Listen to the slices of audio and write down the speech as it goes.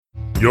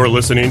You're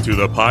listening to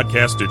the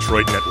Podcast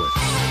Detroit Network.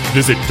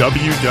 Visit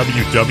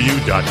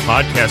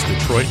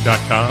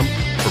www.podcastdetroit.com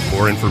for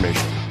more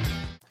information.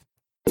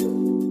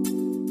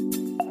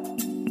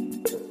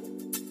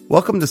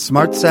 Welcome to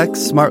Smart Sex,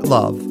 Smart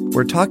Love,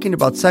 where talking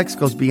about sex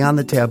goes beyond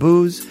the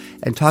taboos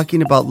and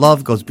talking about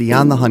love goes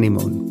beyond the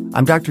honeymoon.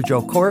 I'm Dr.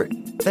 Joe Kort.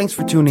 Thanks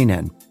for tuning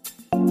in.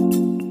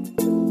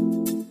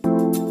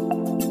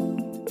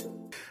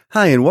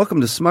 Hi, and welcome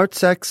to Smart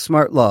Sex,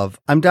 Smart Love.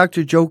 I'm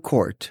Dr. Joe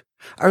Kort.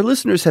 Our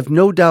listeners have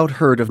no doubt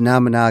heard of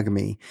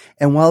non-monogamy,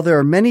 and while there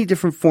are many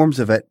different forms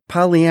of it,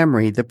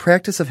 polyamory, the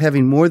practice of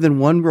having more than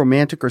one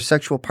romantic or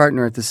sexual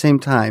partner at the same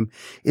time,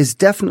 is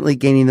definitely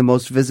gaining the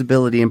most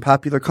visibility in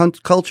popular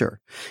culture.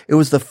 It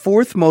was the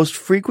fourth most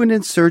frequent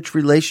in search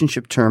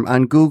relationship term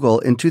on Google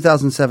in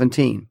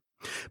 2017.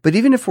 But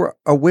even if we're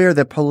aware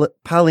that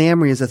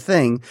polyamory is a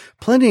thing,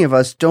 plenty of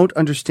us don't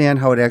understand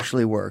how it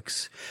actually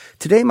works.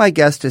 Today, my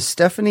guest is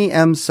Stephanie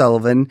M.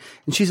 Sullivan,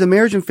 and she's a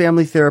marriage and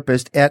family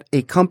therapist at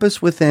A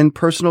Compass Within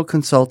Personal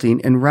Consulting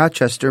in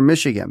Rochester,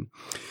 Michigan.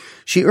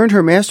 She earned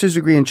her master's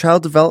degree in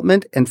child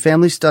development and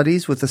family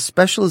studies with a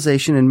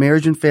specialization in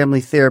marriage and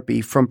family therapy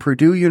from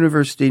Purdue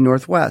University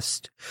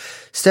Northwest.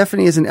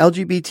 Stephanie is an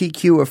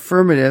LGBTQ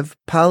affirmative,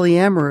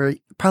 polyamory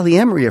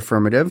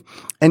affirmative,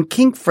 and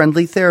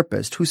kink-friendly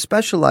therapist who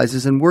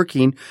specializes in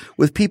working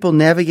with people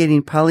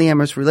navigating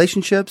polyamorous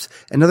relationships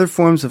and other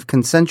forms of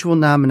consensual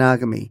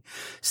non-monogamy.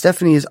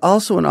 Stephanie is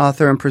also an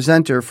author and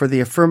presenter for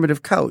The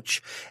Affirmative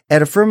Couch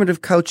at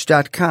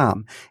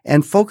affirmativecouch.com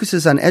and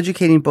focuses on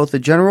educating both the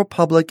general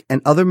public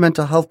and other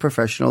mental health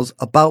professionals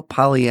about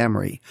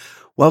polyamory.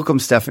 Welcome,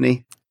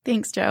 Stephanie.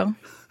 Thanks, Joe.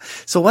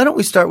 So why don't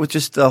we start with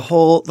just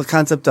the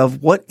concept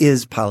of what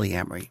is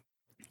polyamory?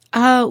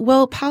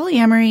 Well,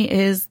 polyamory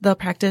is the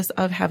practice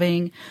of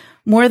having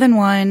more than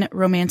one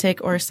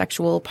romantic or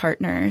sexual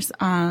partners.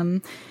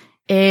 When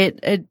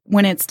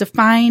it's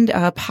defined,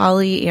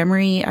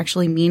 polyamory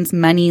actually means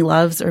many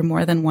loves or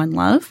more than one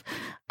love.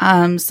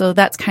 So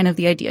that's kind of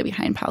the idea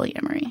behind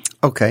polyamory.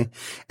 Okay.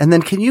 And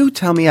then can you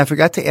tell me, I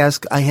forgot to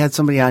ask, I had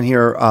somebody on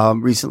here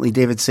recently,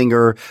 David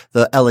Singer,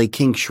 the LA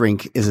Kink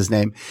Shrink is his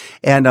name.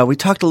 And we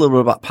talked a little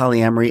bit about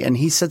polyamory, and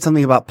he said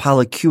something about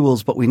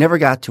polycules, but we never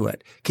got to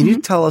it. Can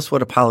you tell us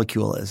what a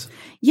polycule is?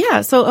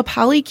 Yeah. So a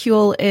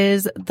polycule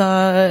is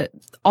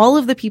all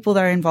of the people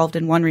that are involved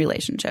in one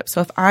relationship.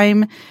 So if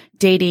I'm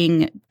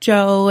dating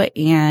Joe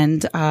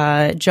and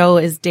Joe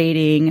is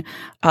dating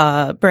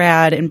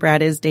Brad and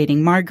Brad is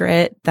dating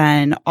Margaret,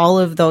 then all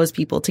of those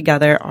people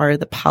together are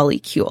the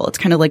polycule. It's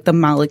kind of like the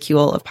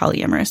molecule of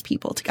polyamorous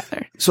people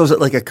together. So is it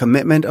like a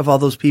commitment of all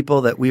those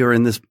people that we are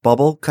in this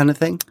bubble kind of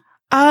thing?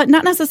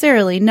 Not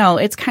necessarily. No,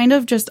 it's kind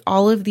of just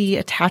all of the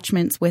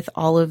attachments with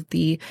all of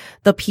the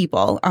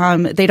people.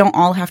 They don't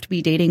all have to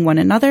be dating one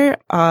another,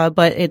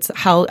 but it's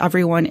how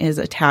everyone is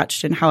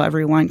attached and how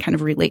everyone kind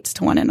of relates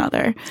to one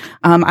another.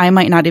 I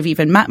might not have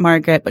even met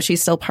Margaret, but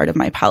she's still part of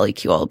my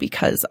polycule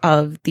because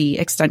of the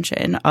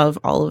extension of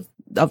all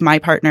of my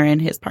partner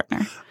and his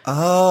partner.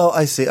 Oh,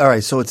 I see. All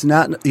right. So it's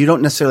not, you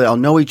don't necessarily all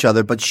know each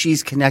other, but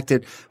she's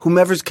connected,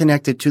 whomever's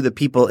connected to the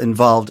people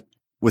involved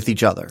with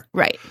each other.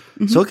 Right.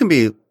 Mm-hmm. So it can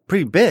be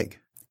pretty big.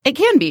 It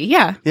can be,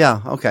 yeah. Yeah,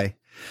 okay.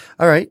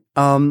 All right.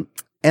 And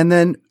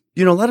then,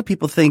 a lot of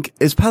people think,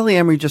 is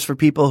polyamory just for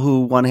people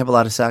who want to have a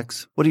lot of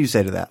sex? What do you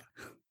say to that?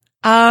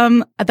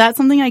 That's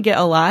something I get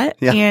a lot.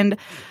 Yeah. And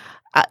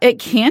it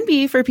can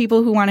be for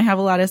people who want to have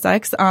a lot of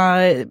sex,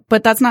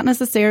 but that's not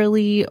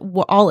necessarily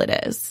all it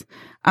is.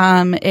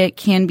 It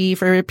can be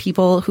for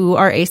people who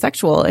are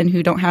asexual and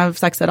who don't have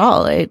sex at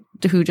all,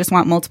 who just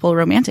want multiple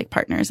romantic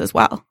partners as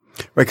well.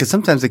 Right, because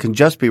sometimes it can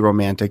just be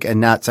romantic and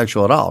not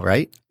sexual at all,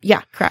 right?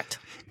 Yeah, correct.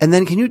 And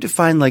then can you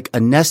define like a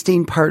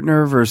nesting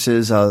partner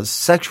versus a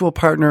sexual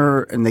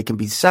partner, and they can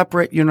be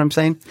separate? You know what I'm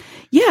saying?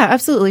 Yeah,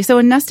 absolutely. So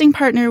a nesting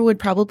partner would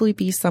probably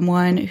be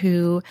someone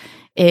who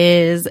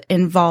is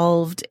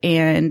involved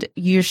and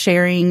you're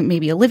sharing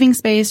maybe a living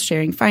space,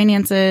 sharing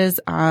finances.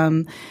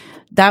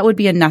 That would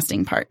be a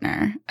nesting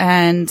partner.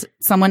 And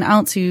someone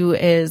else who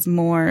is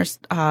more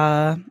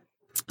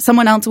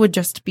someone else would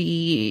just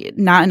be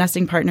not a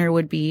nesting partner,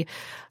 would be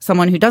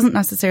someone who doesn't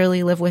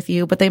necessarily live with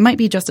you, but they might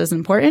be just as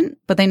important,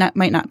 but they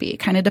might not be. It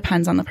kind of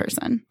depends on the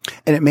person.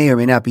 And it may or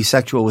may not be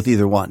sexual with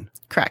either one.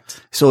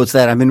 Correct. So it's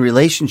that I'm in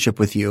relationship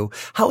with you.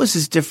 How is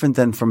this different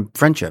than from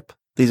friendship?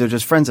 These are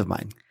just friends of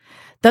mine.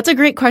 That's a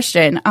great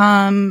question.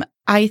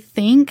 I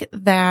think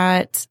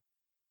that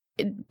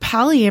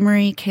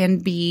polyamory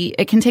can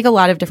take a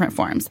lot of different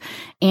forms.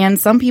 And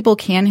some people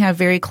can have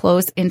very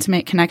close,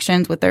 intimate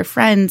connections with their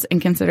friends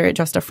and consider it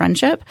just a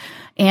friendship.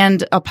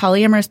 And a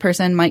polyamorous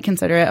person might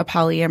consider it a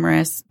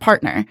polyamorous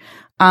partner.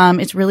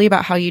 It's really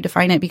about how you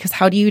define it, because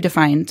how do you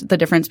define the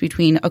difference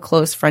between a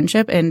close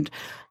friendship and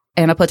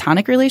in a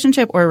platonic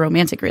relationship or a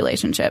romantic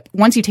relationship.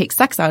 Once you take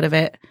sex out of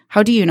it,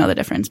 how do you know the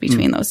difference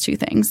between those two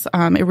things?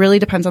 It really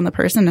depends on the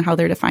person and how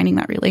they're defining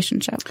that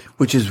relationship.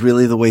 Which is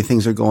really the way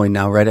things are going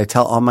now, right? I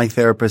tell all my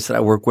therapists that I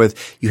work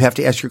with, you have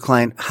to ask your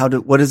client,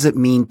 what does it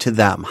mean to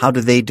them? How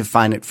do they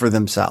define it for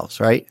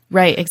themselves, right?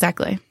 Right,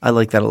 exactly. I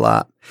like that a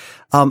lot.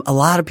 A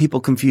lot of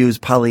people confuse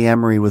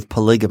polyamory with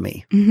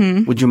polygamy.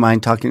 Mm-hmm. Would you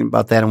mind talking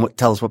about that and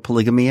tell us what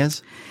polygamy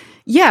is?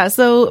 Yeah,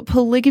 so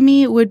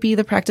polygamy would be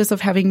the practice of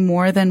having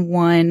more than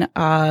one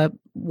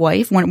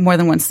wife, more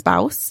than one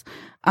spouse.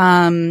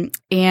 And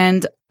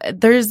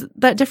there's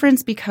that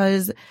difference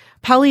because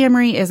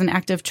polyamory is an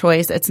active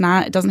choice. It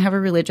doesn't have a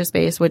religious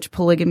base, which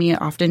polygamy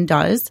often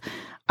does.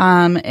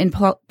 And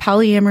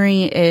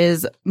polyamory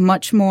is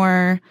much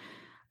more,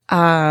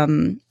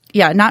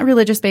 not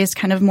religious based,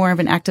 kind of more of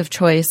an active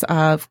choice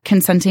of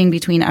consenting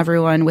between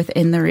everyone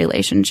within the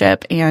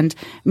relationship and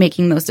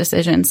making those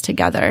decisions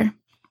together.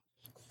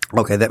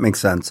 Okay, that makes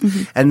sense.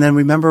 Mm-hmm. And then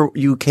remember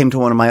you came to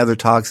one of my other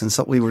talks and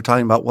so we were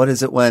talking about what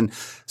is it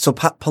so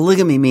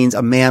polygamy means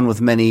a man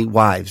with many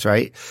wives,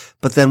 right?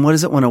 But then what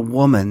is it when a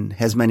woman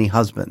has many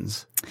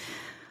husbands?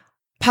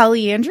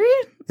 Polyandry?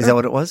 Is that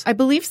what it was? I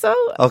believe so.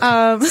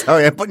 Okay.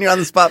 Sorry, I'm putting you on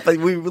the spot, but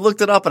we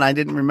looked it up and I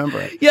didn't remember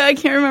it. Yeah, I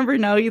can't remember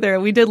now either.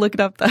 We did look it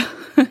up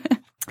though.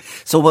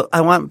 So what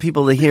I want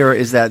people to hear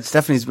is that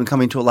Stephanie's been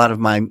coming to a lot of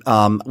my,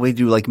 we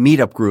do like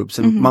meetup groups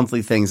and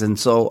monthly things. And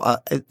so,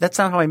 that's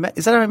not how I met.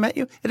 Is that how I met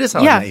you? It is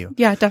how I met you.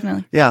 Yeah,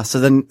 definitely. Yeah. So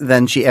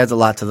then she adds a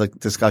lot to the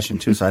discussion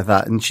too. So I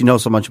thought, and she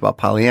knows so much about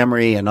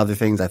polyamory and other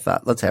things. I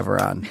thought, let's have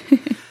her on.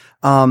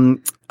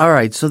 All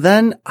right. So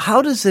then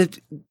how does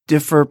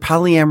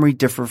polyamory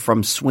differ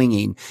from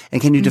swinging?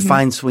 And can you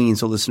define swinging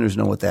so listeners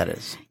know what that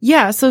is?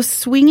 Yeah. So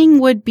swinging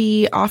would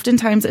be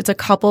oftentimes it's a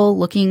couple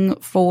looking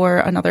for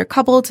another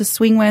couple to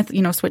swing with,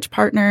 switch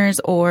partners,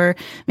 or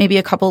maybe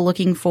a couple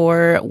looking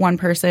for one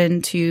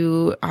person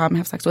to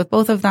have sex with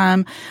both of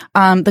them.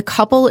 The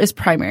couple is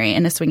primary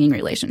in a swinging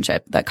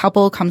relationship. That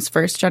couple comes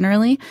first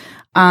generally.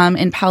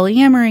 In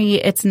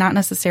polyamory, it's not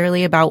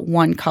necessarily about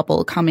one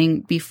couple coming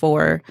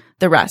before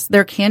the rest.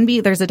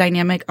 There's a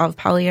dynamic of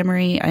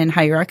polyamory and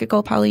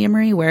hierarchical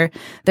polyamory where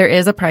there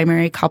is a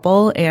primary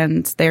couple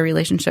and their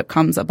relationship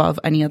comes above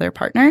any other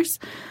partners.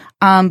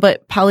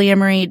 But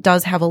polyamory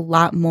does have a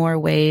lot more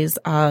ways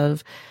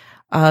of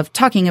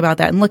talking about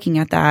that and looking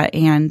at that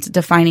and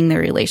defining their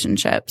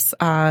relationships.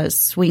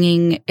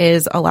 Swinging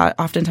is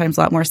oftentimes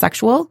a lot more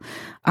sexual,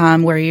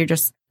 where you're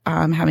just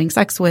having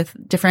sex with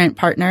different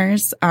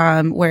partners,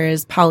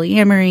 whereas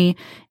polyamory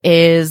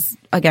is,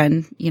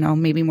 again,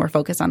 maybe more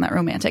focused on that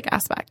romantic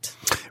aspect.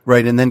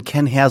 Right. And then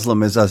Ken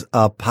Haslam is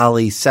a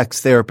poly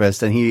sex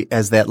therapist, and he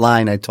has that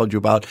line I told you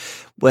about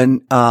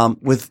when,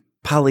 with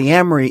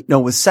polyamory,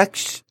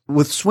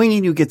 with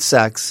swinging, you get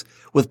sex.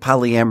 With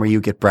polyamory, you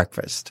get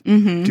breakfast.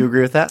 Mm-hmm. Do you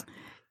agree with that?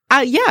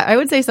 Yeah, I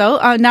would say so.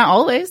 Not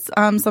always.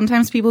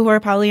 Sometimes people who are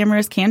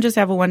polyamorous can just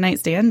have a one night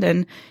stand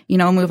and,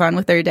 move on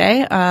with their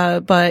day.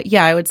 But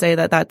yeah, I would say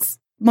that that's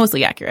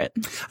mostly accurate.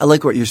 I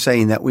like what you're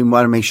saying, that we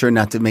want to make sure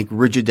not to make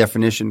rigid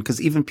definition,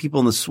 because even people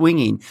in the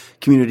swinging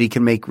community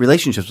can make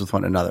relationships with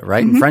one another,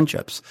 right? And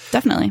friendships.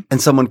 Definitely. And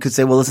someone could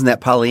say, well, isn't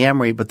that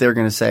polyamory? But they're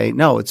going to say,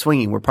 no, it's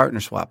swinging. We're partner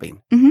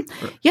swapping.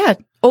 Mm-hmm. Yeah.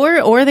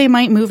 Or they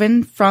might move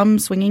in from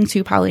swinging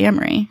to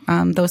polyamory.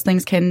 Those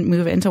things can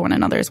move into one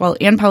another as well.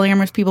 And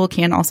polyamorous people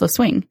can also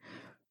swing.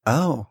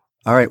 Oh,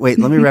 all right. Wait,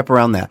 let me wrap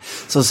around that.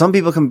 So some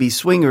people can be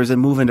swingers and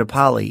move into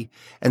poly,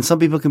 and some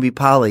people can be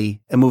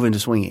poly and move into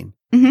swinging.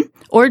 Mm-hmm.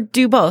 Or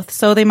do both.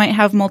 So they might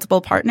have multiple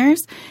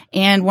partners,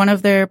 and one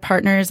of their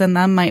partners and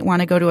them might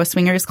want to go to a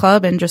swingers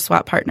club and just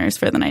swap partners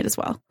for the night as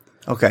well.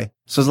 Okay.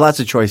 So there's lots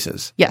of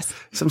choices. Yes.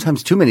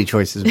 Sometimes too many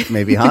choices,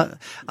 maybe, huh?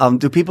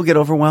 Do people get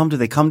overwhelmed? Do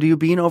they come to you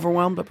being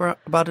overwhelmed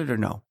about it or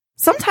no?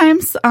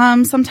 Sometimes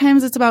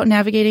it's about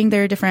navigating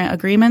their different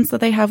agreements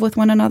that they have with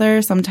one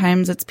another.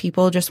 Sometimes it's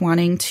people just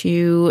wanting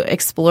to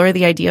explore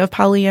the idea of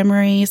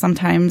polyamory.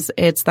 Sometimes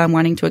it's them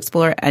wanting to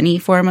explore any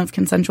form of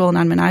consensual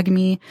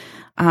non-monogamy.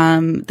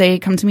 They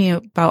come to me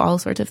about all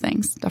sorts of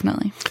things,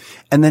 definitely.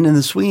 And then in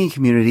the swinging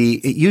community,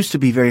 it used to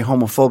be very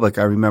homophobic,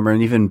 I remember,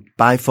 and even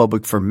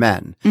biphobic for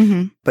men.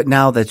 Mm-hmm. But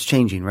now that's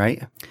changing,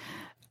 right?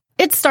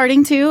 It's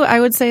starting to. I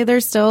would say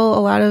there's still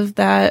a lot of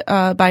that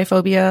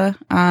biphobia,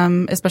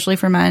 especially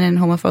for men, and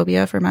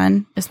homophobia for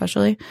men,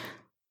 especially.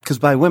 Because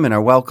bi women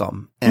are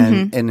welcome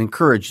and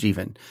encouraged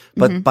even,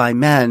 but bi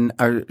men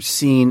are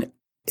seen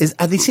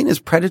they seen as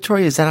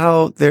predatory? Is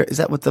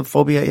that what the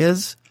phobia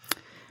is?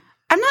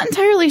 I'm not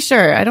entirely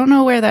sure. I don't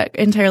know where that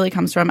entirely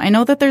comes from. I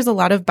know that there's a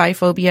lot of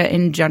biphobia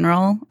in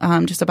general,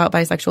 just about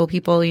bisexual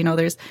people.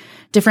 There's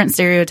different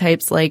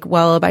stereotypes like,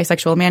 well, a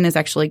bisexual man is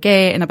actually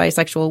gay and a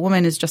bisexual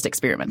woman is just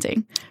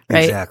experimenting,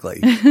 right?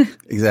 Exactly.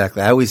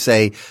 Exactly. I always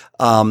say,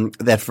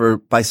 that for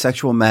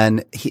bisexual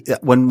men,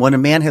 when a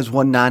man has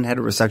one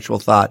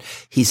non-heterosexual thought,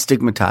 he's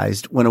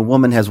stigmatized. When a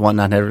woman has one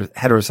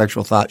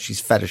non-heterosexual thought,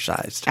 she's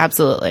fetishized.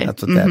 Absolutely.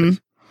 That's what that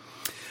is.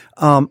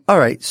 All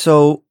right.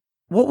 So,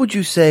 what would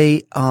you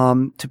say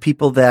to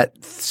people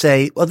that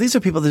say, well, these are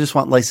people that just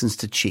want license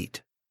to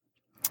cheat?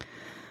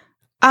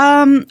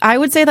 I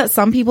would say that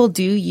some people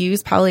do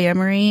use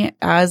polyamory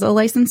as a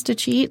license to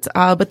cheat,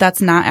 but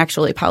that's not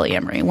actually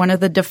polyamory. One of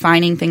the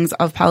defining things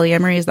of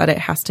polyamory is that it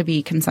has to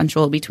be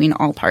consensual between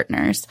all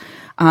partners,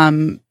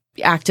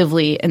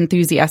 actively,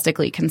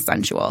 enthusiastically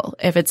consensual.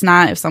 If it's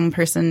not, if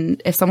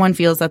someone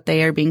feels that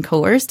they are being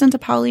coerced into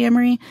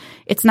polyamory,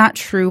 it's not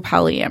true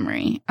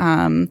polyamory.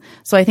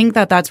 So I think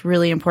that that's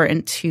really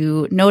important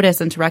to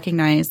notice and to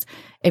recognize.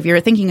 If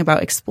you're thinking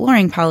about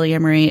exploring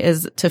polyamory,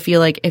 is to feel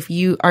like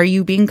are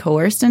you being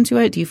coerced into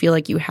it? Do you feel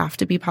like you have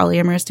to be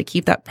polyamorous to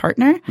keep that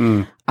partner?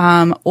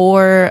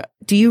 Or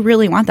do you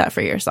really want that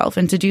for yourself?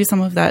 And to do some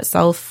of that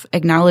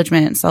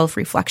self-acknowledgement,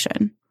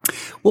 self-reflection.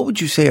 What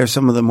would you say are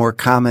some of the more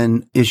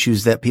common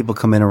issues that people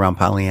come in around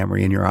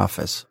polyamory in your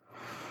office?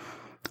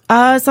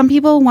 Some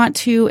people want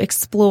to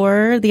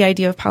explore the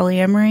idea of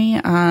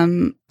polyamory.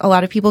 A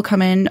lot of people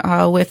come in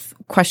with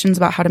questions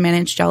about how to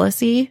manage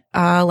jealousy.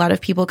 A lot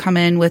of people come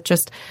in with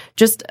just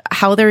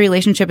how their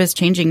relationship is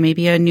changing.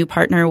 Maybe a new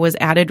partner was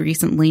added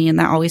recently, and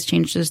that always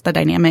changes the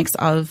dynamics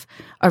of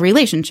a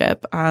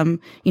relationship.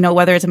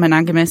 Whether it's a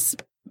monogamous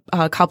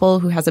couple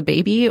who has a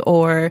baby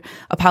or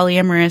a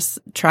polyamorous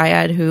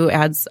triad who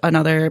adds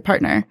another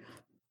partner.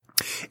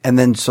 And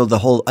then, so the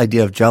whole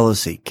idea of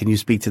jealousy, can you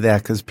speak to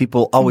that? Because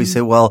people always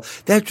say, well,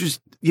 that's just,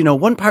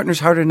 one partner's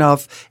hard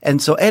enough. And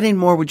so adding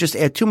more would just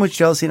add too much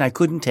jealousy and I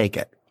couldn't take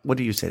it. What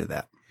do you say to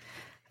that?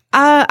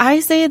 I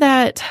say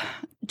that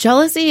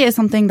jealousy is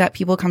something that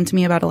people come to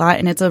me about a lot.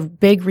 And it's a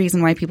big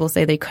reason why people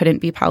say they couldn't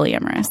be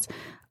polyamorous.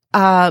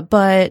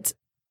 But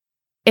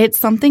it's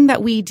something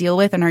that we deal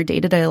with in our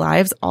day-to-day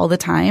lives all the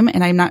time,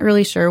 and I'm not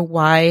really sure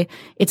why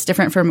it's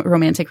different from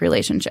romantic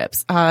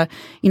relationships. I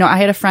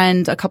had a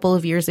friend a couple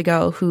of years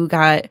ago who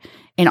got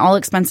an all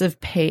expenses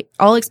paid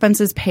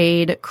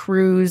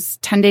cruise,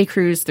 10-day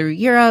cruise through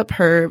Europe.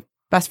 Her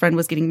best friend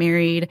was getting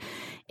married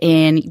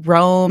in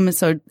Rome,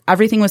 so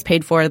everything was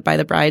paid for by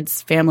the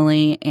bride's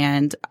family,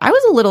 and I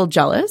was a little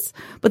jealous,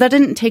 but that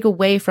didn't take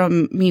away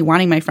from me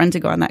wanting my friend to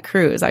go on that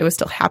cruise. I was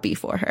still happy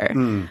for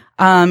her.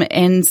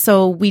 And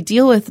so we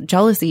deal with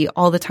jealousy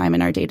all the time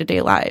in our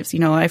day-to-day lives.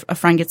 A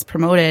friend gets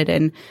promoted,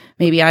 and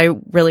maybe I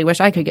really wish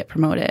I could get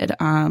promoted.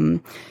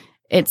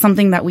 It's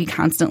something that we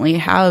constantly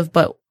have,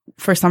 but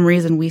for some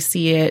reason we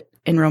see it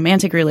in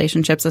romantic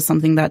relationships as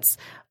something that's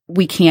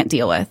we can't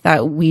deal with,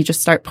 that we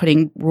just start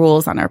putting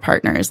rules on our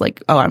partners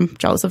like, oh, I'm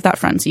jealous of that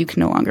friend, so you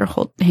can no longer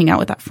hang out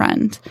with that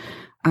friend.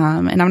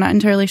 And I'm not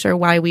entirely sure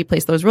why we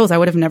place those rules. I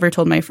would have never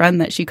told my friend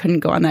that she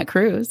couldn't go on that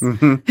cruise.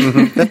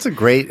 That's a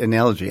great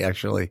analogy,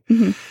 actually.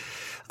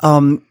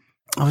 I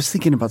was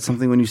thinking about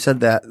something when you said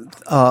that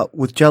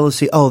with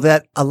jealousy.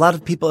 That a lot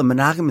of people in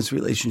monogamous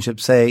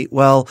relationships say,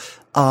 well,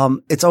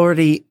 it's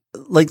already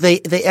like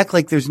they act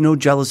like there's no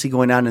jealousy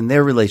going on in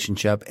their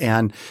relationship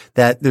and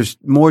that there's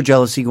more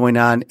jealousy going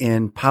on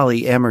in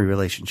polyamory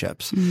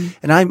relationships.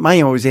 And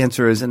my always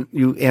answer is, and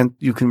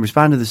you can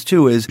respond to this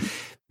too, is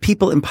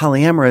people in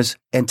polyamorous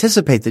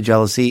anticipate the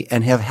jealousy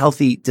and have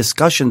healthy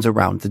discussions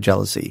around the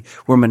jealousy,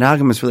 where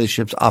monogamous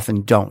relationships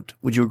often don't.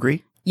 Would you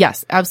agree?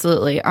 Yes,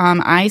 absolutely.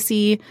 I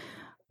see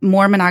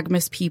more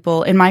monogamous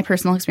people, in my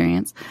personal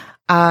experience,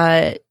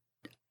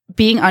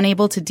 being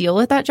unable to deal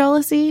with that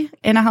jealousy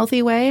in a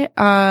healthy way.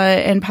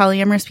 And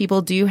polyamorous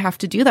people do have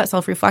to do that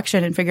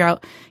self-reflection and figure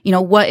out,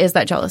 what is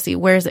that jealousy?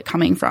 Where is it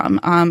coming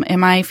from?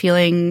 Am I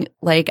feeling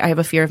like I have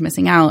a fear of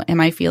missing out?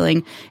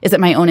 Is it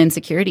my own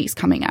insecurities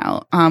coming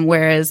out?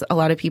 Whereas a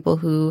lot of people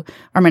who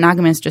are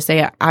monogamous just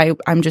say,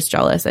 I'm just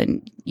jealous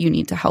and you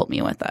need to help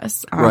me with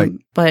this. Right.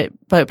 But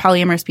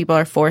polyamorous people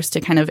are forced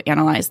to kind of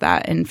analyze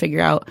that and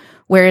figure out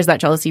where is that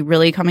jealousy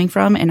really coming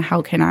from and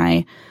how can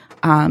I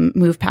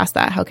move past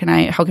that? How can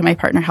my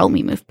partner help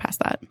me move past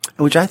that?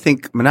 Which I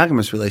think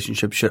monogamous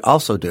relationships should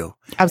also do.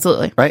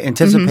 Absolutely. Right?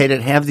 Anticipate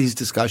it, have these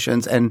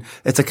discussions, and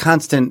it's a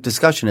constant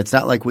discussion. It's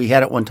not like we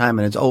had it one time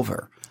and it's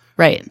over.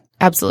 Right.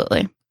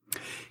 Absolutely.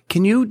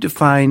 Can you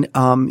define,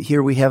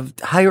 here we have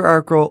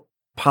hierarchical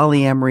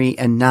polyamory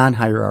and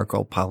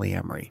non-hierarchical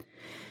polyamory.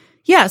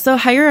 Yeah, so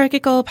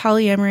hierarchical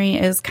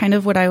polyamory is kind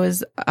of what I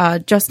was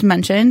just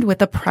mentioned with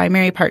the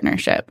primary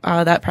partnership.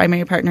 That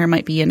primary partner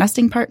might be a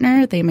nesting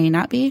partner, they may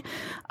not be,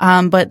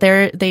 but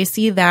they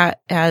see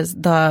that as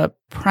the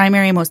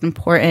primary, most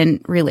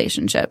important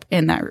relationship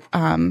in that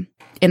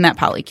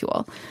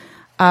polycule.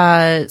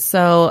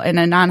 So in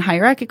a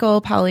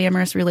non-hierarchical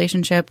polyamorous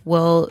relationship,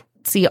 we'll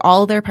see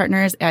all their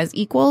partners as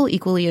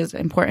equally as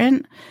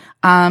important.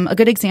 A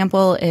good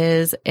example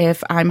is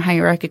if I'm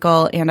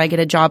hierarchical and I get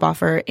a job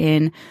offer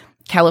in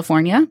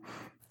California,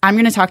 I'm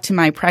going to talk to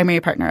my primary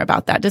partner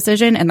about that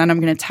decision, and then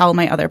I'm going to tell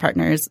my other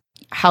partners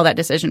how that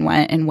decision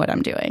went and what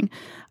I'm doing.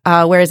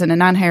 Whereas in a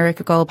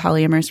non-hierarchical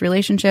polyamorous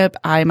relationship,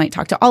 I might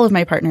talk to all of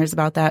my partners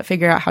about that,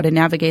 figure out how to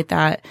navigate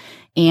that.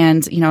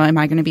 And, am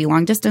I going to be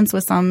long distance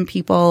with some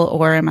people,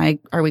 or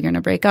are we going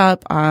to break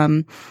up?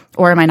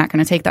 Or am I not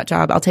going to take that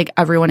job? I'll take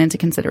everyone into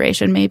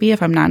consideration maybe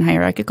if I'm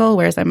non-hierarchical,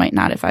 whereas I might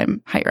not if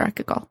I'm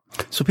hierarchical.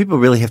 So people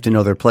really have to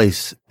know their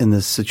place in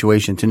this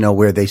situation to know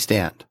where they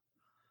stand.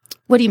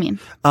 What do you mean?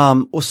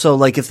 So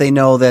like if they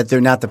know that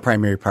they're not the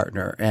primary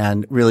partner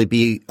and really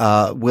be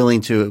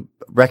willing to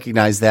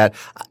recognize that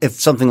if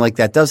something like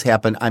that does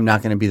happen, I'm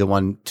not going to be the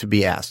one to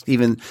be asked.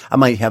 Even I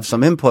might have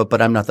some input,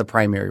 but I'm not the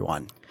primary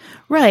one.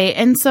 Right.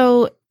 And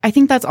so I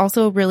think that's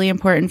also really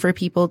important for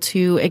people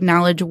to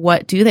acknowledge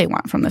what do they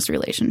want from this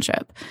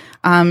relationship.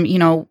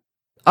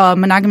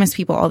 Monogamous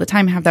people all the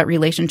time have that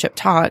relationship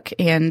talk,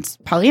 and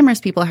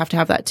polyamorous people have to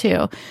have that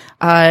too.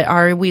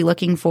 Are we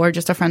looking for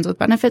just a friends with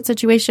benefits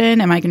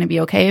situation? Am I going to be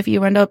okay if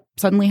you end up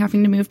suddenly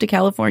having to move to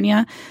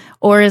California?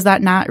 Or is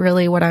that not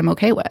really what I'm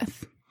okay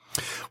with?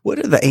 What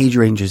are the age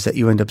ranges that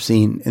you end up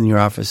seeing in your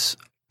office?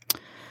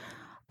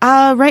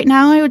 Right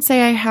now, I would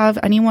say I have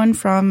anyone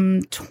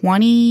from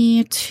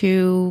 20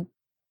 to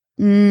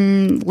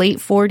late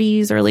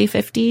 40s, early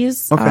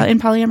 50s in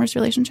polyamorous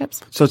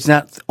relationships. So it's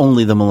not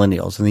only the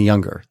millennials and the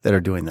younger that are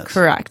doing this.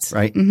 Correct.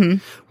 Right? Mm-hmm.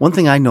 One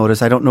thing I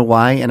noticed, I don't know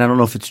why, and I don't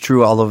know if it's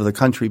true all over the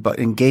country, but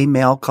in gay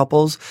male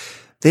couples,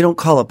 they don't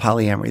call it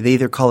polyamory. They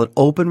either call it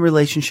open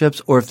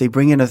relationships, or if they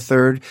bring in a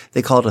third,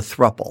 they call it a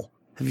throuple.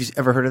 Have you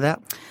ever heard of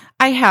that?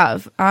 I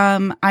have.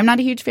 I'm not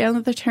a huge fan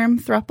of the term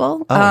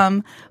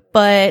throuple,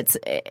 but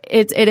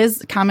it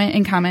is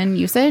common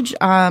usage.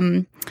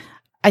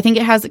 I think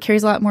it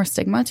carries a lot more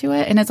stigma to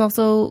it. And it's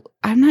also,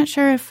 I'm not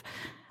sure if,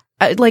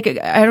 I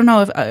don't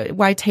know if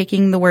why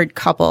taking the word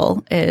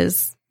couple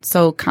is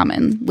so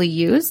commonly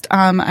used.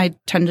 I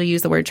tend to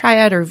use the word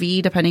triad or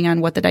V depending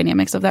on what the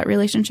dynamics of that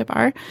relationship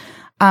are.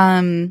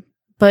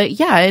 But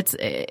yeah,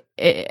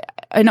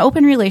 an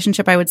open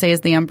relationship, I would say,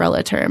 is the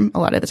umbrella term a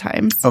lot of the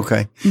times.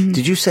 Okay. Mm-hmm.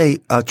 Did you say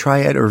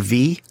triad or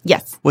V?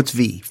 Yes. What's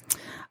V?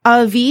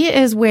 V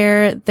is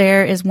where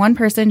there is one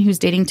person who's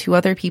dating two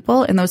other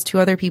people, and those two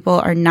other people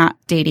are not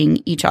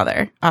dating each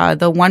other.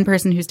 The one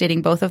person who's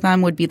dating both of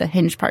them would be the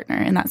hinge partner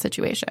in that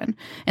situation.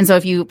 And so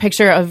if you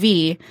picture a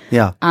V,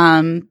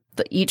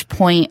 each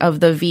point of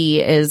the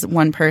V is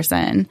one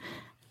person.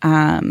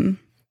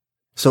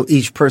 So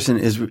each person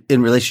is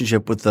in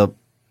relationship with the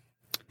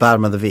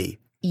bottom of the V.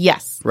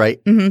 Yes.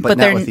 Right? Mm-hmm. But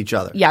not with each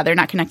other. Yeah, they're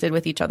not connected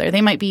with each other.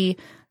 They're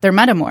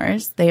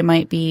metamors. They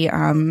might be,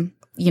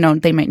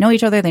 they might know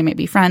each other. They might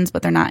be friends,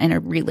 but they're not in a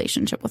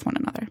relationship with one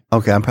another.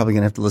 Okay. I'm probably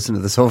going to have to listen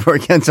to this over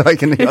again so I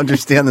can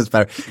understand this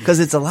better, because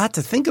it's a lot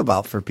to think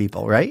about for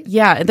people, right?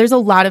 Yeah. There's a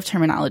lot of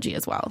terminology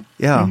as well.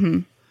 Yeah. Mm-hmm.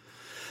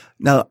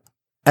 Now,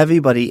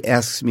 everybody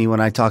asks me when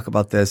I talk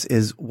about this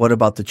is, what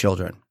about the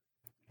children?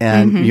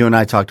 And you and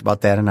I talked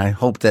about that, and I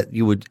hope that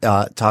you would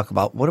talk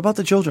about, what about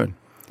the children?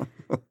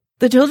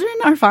 The children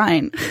are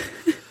fine.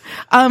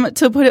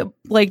 To put it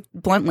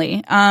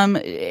bluntly,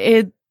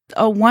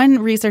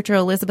 one researcher,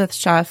 Elizabeth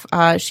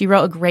Sheff, she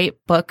wrote a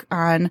great book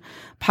on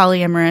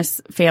polyamorous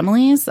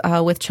families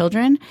with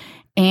children,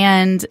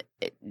 and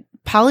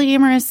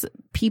polyamorous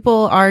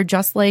people are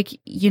just like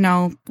you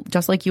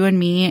and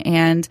me,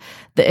 and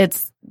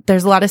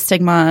there's a lot of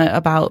stigma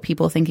about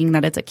people thinking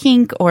that it's a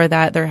kink or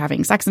that they're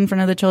having sex in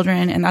front of the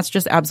children, and that's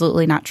just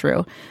absolutely not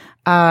true.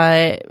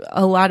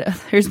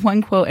 There's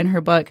one quote in her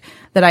book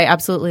that I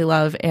absolutely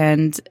love,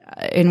 and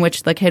in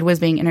which the kid was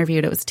being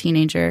interviewed. It was a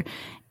teenager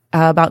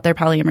about their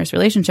polyamorous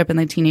relationship, and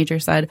the teenager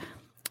said,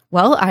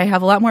 "Well, I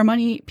have a lot more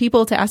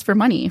people to ask for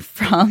money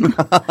from."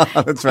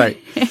 That's right.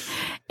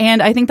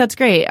 And I think that's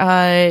great.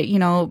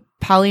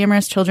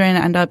 Polyamorous children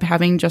end up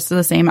having just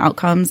the same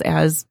outcomes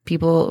as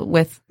people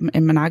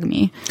in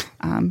monogamy.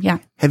 Yeah.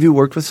 Have you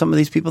worked with some of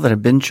these people that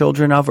have been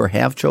children of or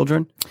have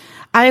children?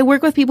 I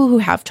work with people who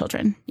have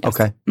children. Yes.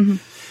 Okay. Mm-hmm.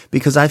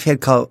 Because I've had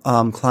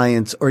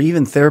clients or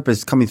even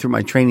therapists coming through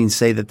my training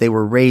say that they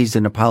were raised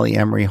in a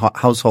polyamory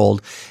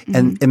household,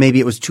 and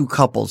maybe it was two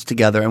couples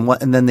together,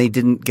 and then they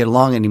didn't get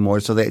along anymore,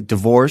 so they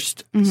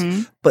divorced.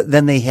 Mm-hmm. But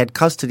then they had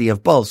custody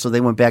of both, so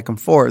they went back and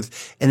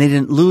forth, and they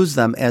didn't lose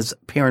them as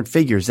parent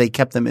figures. They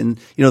kept them in.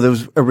 There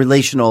was a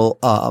relational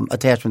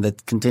attachment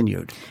that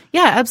continued.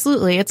 Yeah,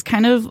 absolutely. It's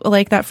kind of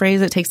like that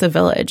phrase, "It takes a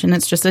village," and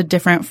it's just a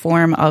different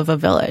form of a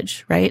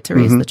village, right, to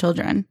raise the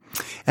children.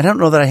 And I don't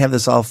know that I have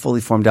this all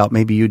fully formed out.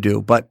 Maybe you do.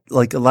 But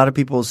like a lot of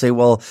people will say,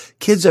 well,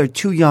 kids are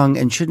too young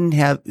and shouldn't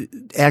have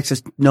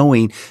access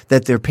knowing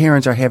that their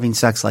parents are having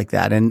sex like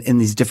that and in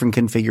these different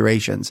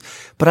configurations.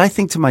 But I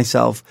think to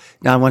myself,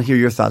 now I want to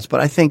hear your thoughts, but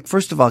I think,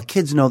 first of all,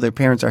 kids know their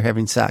parents are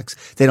having sex.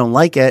 They don't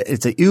like it.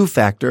 It's a ew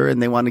factor and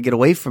they want to get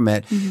away from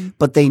it. Mm-hmm.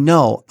 But they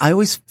know. I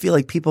always feel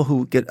like people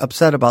who get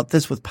upset about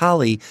this with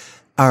poly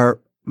are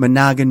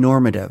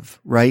monoganormative,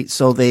 right?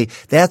 So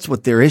that's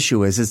what their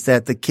issue is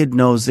that the kid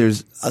knows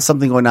there's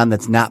something going on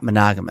that's not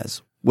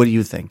monogamous. What do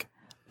you think?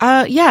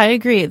 Yeah, I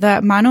agree.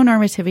 That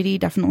mononormativity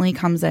definitely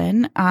comes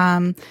in.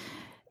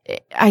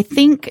 I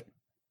think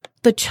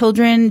the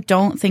children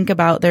don't think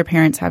about their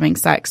parents having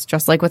sex,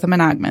 just like with a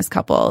monogamous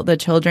couple. The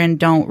children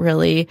don't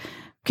really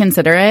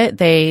consider it.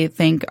 They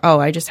think, oh,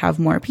 I just have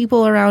more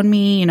people around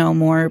me,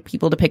 more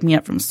people to pick me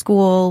up from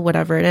school,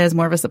 whatever it is,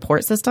 more of a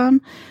support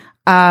system.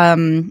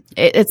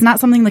 It's not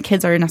something the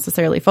kids are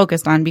necessarily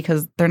focused on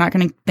because they're not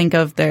going to think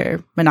of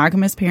their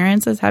monogamous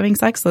parents as having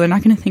sex. So they're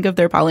not going to think of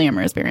their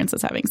polyamorous parents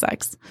as having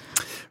sex.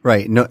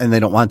 Right. No, and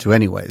they don't want to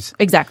anyways.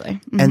 Exactly.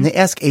 Mm-hmm. And they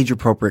ask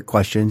age-appropriate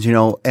questions,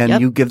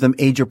 and you give them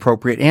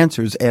age-appropriate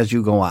answers as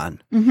you go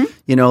on. Mm-hmm.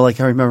 Like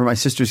I remember my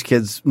sister's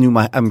kids knew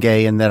I'm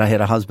gay and that I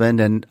had a husband,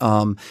 and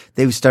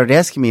they started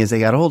asking me as they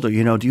got older,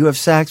 do you have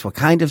sex? What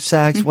kind of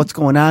sex? Mm-hmm. What's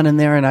going on in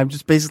there? And I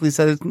just basically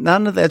said,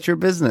 none of that's your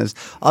business.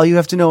 All you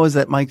have to know is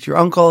that Mike's your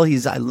uncle.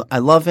 I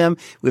love him.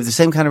 We have the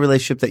same kind of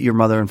relationship that your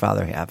mother and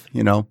father have,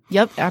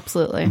 Yep,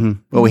 absolutely. Mm-hmm.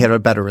 Well, we had a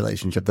better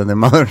relationship than their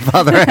mother and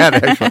father had,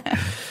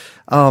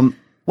 actually.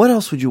 What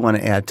else would you want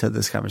to add to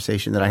this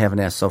conversation that I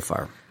haven't asked so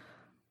far?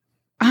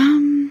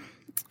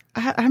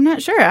 I'm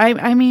not sure.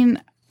 I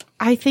mean,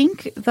 I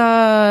think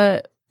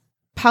the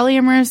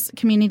polyamorous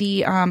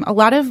community, a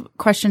lot of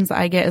questions that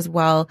I get as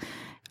well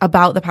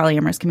about the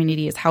polyamorous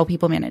community is how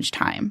people manage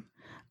time.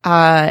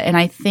 And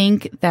I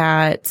think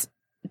that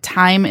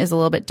time is a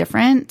little bit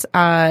different.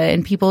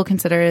 And people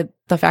consider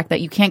the fact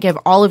that you can't give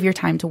all of your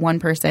time to one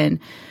person.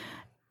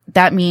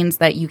 That means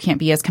that you can't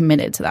be as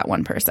committed to that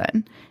one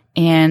person.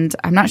 And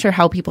I'm not sure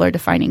how people are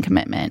defining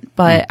commitment,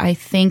 but I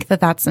think that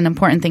that's an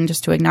important thing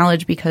just to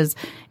acknowledge because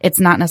it's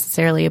not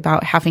necessarily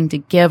about having to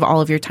give all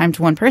of your time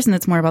to one person.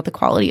 It's more about the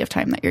quality of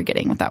time that you're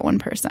getting with that one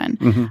person.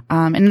 Mm-hmm.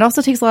 And it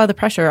also takes a lot of the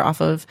pressure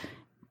off of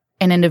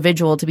an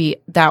individual to be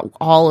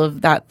all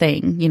of that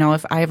thing.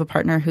 If I have a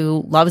partner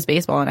who loves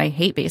baseball and I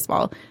hate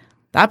baseball,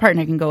 that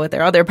partner can go with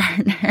their other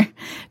partner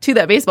to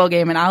that baseball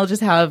game and I'll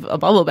just have a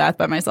bubble bath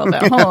by myself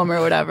at home or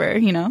whatever,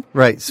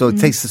 Right. So it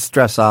takes the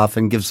stress off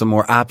and gives some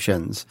more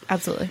options.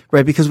 Absolutely.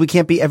 Right. Because we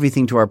can't be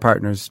everything to our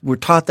partners. We're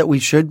taught that we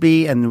should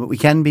be and we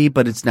can be,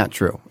 but it's not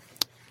true.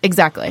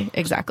 Exactly.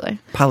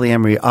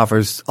 Polyamory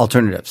offers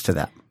alternatives to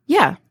that.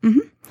 Yeah.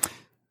 Mm-hmm.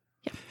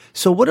 Yeah.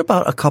 So what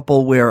about a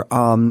couple where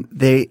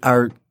they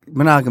are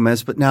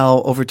monogamous, but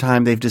now over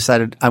time they've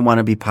decided I want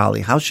to be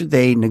poly? How should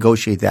they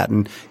negotiate that,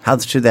 and how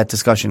should that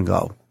discussion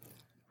go?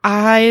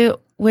 I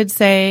would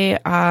say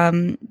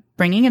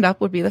bringing it up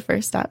would be the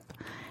first step,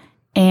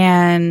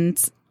 and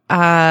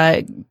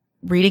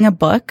reading a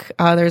book.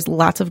 There's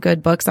lots of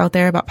good books out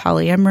there about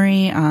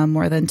polyamory.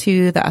 More Than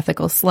Two, The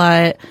Ethical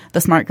Slut, The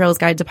Smart Girl's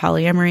Guide to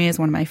Polyamory is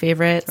one of my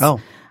favorites.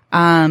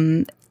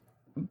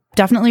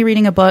 Definitely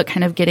reading a book,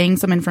 kind of getting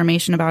some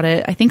information about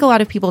it. I think a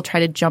lot of people try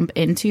to jump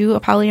into a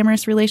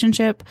polyamorous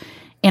relationship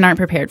and aren't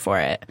prepared for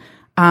it.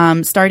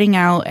 Starting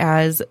out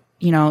as,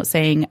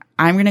 saying,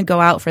 I'm going to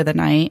go out for the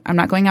night. I'm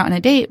not going out on a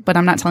date, but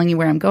I'm not telling you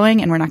where I'm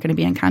going and we're not going to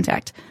be in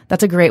contact.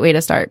 That's a great way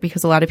to start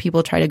because a lot of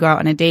people try to go out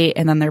on a date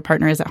and then their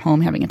partner is at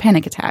home having a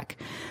panic attack.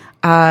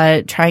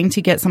 Trying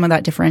to get some of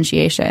that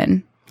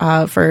differentiation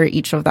for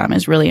each of them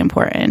is really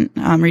important,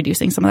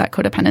 reducing some of that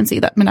codependency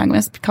that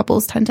monogamous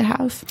couples tend to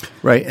have.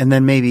 Right. And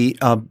then maybe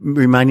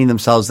reminding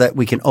themselves that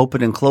we can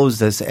open and close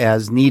this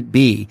as need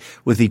be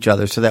with each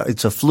other so that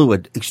it's a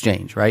fluid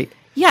exchange, right?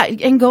 Yeah,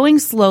 and going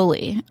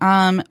slowly.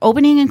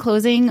 Opening and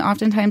closing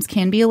oftentimes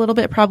can be a little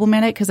bit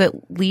problematic because it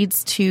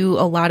leads to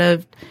a lot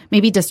of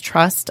maybe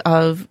distrust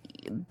of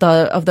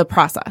the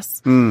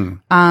process.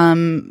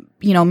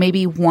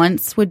 Maybe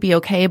once would be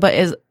okay, but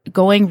is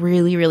going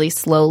really, really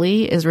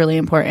slowly is really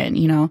important.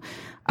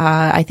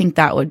 I think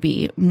that would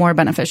be more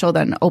beneficial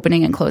than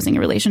opening and closing a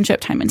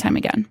relationship time and time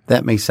again.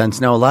 That makes sense.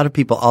 Now, a lot of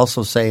people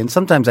also say, and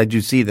sometimes I do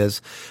see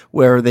this,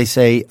 where they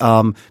say,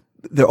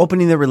 they're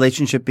opening their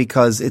relationship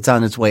because it's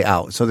on its way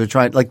out. So they're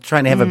trying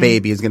to have a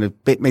baby is going to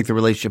make the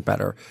relationship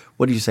better.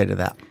 What do you say to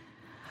that?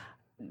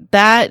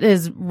 That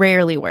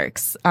rarely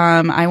works.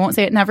 I won't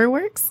say it never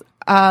works.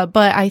 But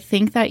I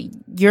think that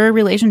your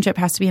relationship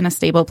has to be in a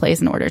stable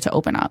place in order to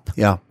open up.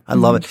 Yeah, I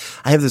love it.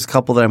 I have this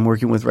couple that I'm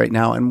working with right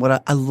now, and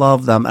I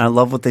love them, and I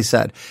love what they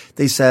said.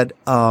 They said,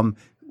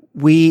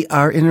 we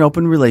are in an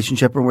open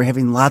relationship and we're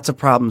having lots of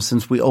problems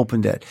since we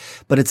opened it.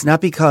 But it's not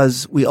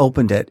because we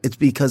opened it. It's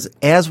because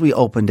as we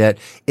opened it,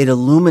 it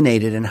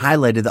illuminated and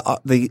highlighted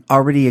the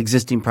already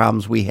existing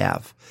problems we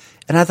have.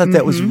 And I thought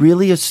that was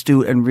really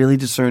astute and really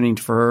discerning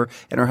for her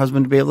and her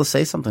husband to be able to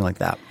say something like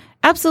that.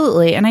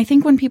 Absolutely. And I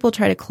think when people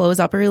try to close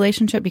up a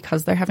relationship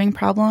because they're having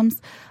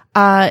problems,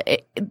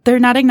 they're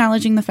not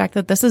acknowledging the fact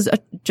that this is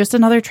just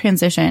another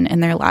transition in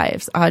their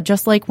lives.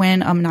 Just like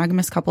when a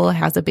monogamous couple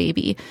has a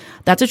baby,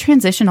 that's a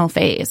transitional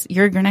phase.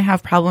 You're going to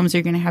have problems.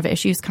 You're going to have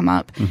issues come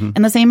up.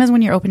 And the same as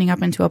when you're opening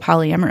up into a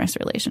polyamorous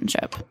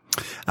relationship.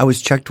 I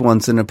was checked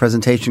once in a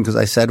presentation because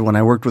I said when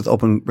I worked with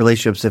open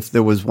relationships, if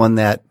there was one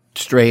that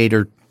strayed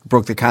or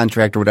broke the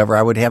contract or whatever,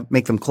 I would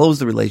make them close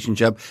the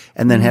relationship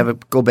and then have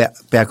it go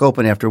back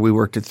open after we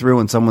worked it through.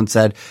 And someone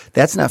said,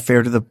 that's not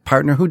fair to the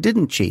partner who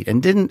didn't cheat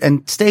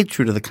and stayed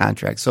true to the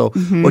contract. So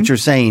what you're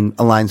saying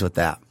aligns with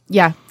that.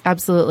 Yeah,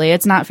 absolutely.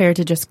 It's not fair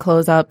to just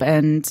close up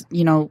and,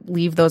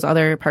 leave those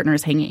other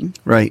partners hanging.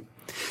 Right.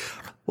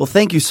 Well,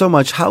 thank you so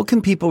much. How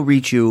can people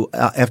reach you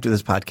after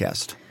this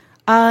podcast?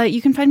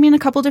 You can find me in a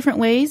couple different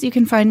ways. You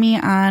can find me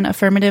on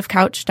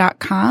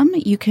affirmativecouch.com.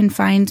 You can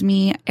find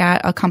me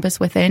at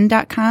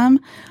acompasswithin.com,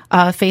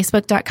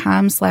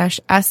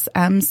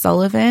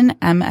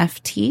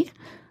 facebook.com/smsullivanmft.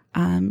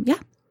 Yeah.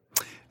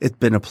 It's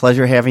been a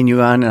pleasure having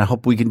you on, and I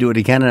hope we can do it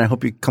again, and I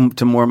hope you come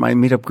to more of my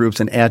meetup groups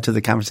and add to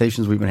the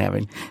conversations we've been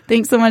having.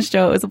 Thanks so much,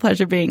 Joe. It was a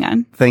pleasure being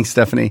on. Thanks,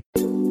 Stephanie.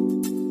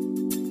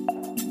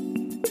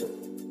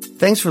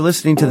 Thanks for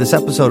listening to this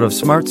episode of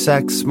Smart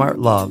Sex, Smart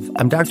Love.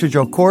 I'm Dr.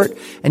 Joe Kort,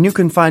 and you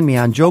can find me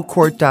on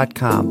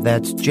joekort.com.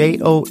 That's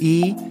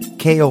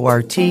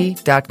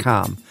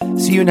JOEKORT.com.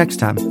 See you next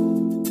time.